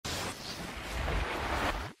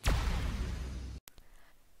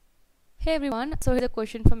Hey everyone, so here's a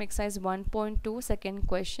question from exercise 1.2, second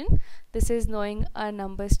question. This is knowing our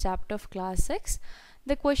numbers chapter of class 6.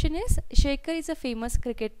 The question is, Shekhar is a famous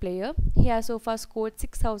cricket player. He has so far scored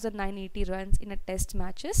 6,980 runs in a test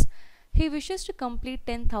matches. He wishes to complete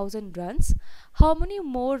 10,000 runs. How many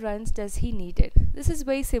more runs does he needed? This is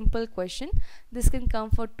very simple question. This can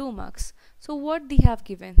come for 2 marks. So what they have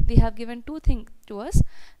given? They have given two things to us,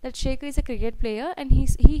 that Shekhar is a cricket player and he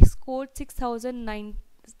scored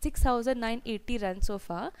 6,980 runs so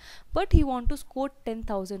far, but he want to score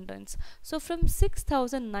 10,000 runs. So from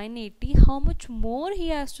 6,980, how much more he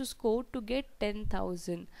has to score to get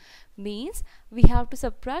 10,000? Means we have to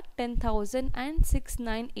subtract 10,000 and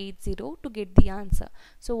 6,980 to get the answer.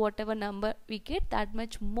 So whatever number we get, that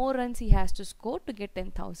much more runs he has to score to get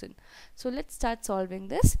 10,000. So let's start solving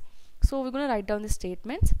this. So we're going to write down the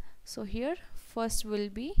statements. So here first will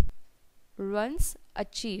be runs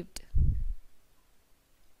achieved.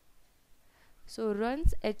 So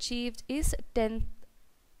runs achieved is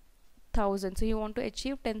 10,000. So you want to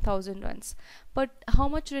achieve 10,000 runs. But how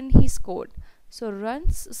much run he scored? So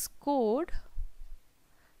runs scored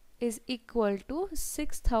is equal to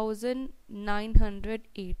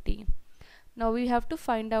 6,980. Now we have to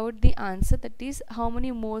find out the answer, that is how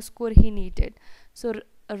many more score he needed. So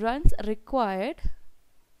runs required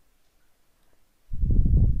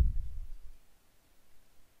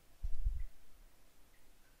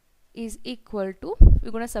is equal to,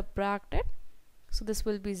 we're going to subtract it, so this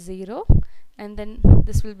will be 0 and then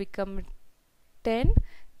this will become 10.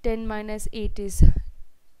 10 minus 8 is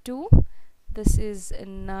 2, this is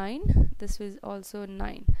 9, this is also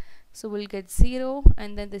 9, so we'll get 0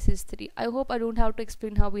 and then this is 3. I hope I don't have to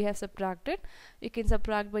explain how we have subtracted. You can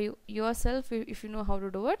subtract by yourself if you know how to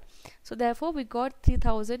do it. So therefore we got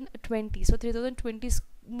 3020. So 3020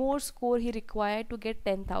 more score he required to get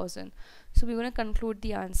 10,000. So we're going to conclude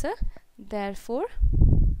the answer. Therefore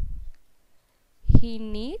he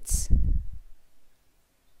needs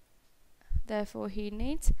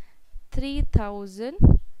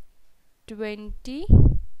 3020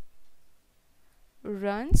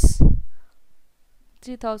 runs,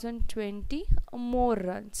 3020 more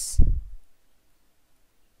runs.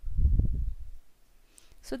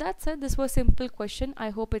 So that's it. This was simple question.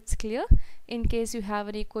 I hope it's clear. In case you have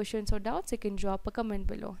any questions or doubts, you can drop a comment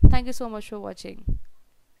below. Thank you so much for watching.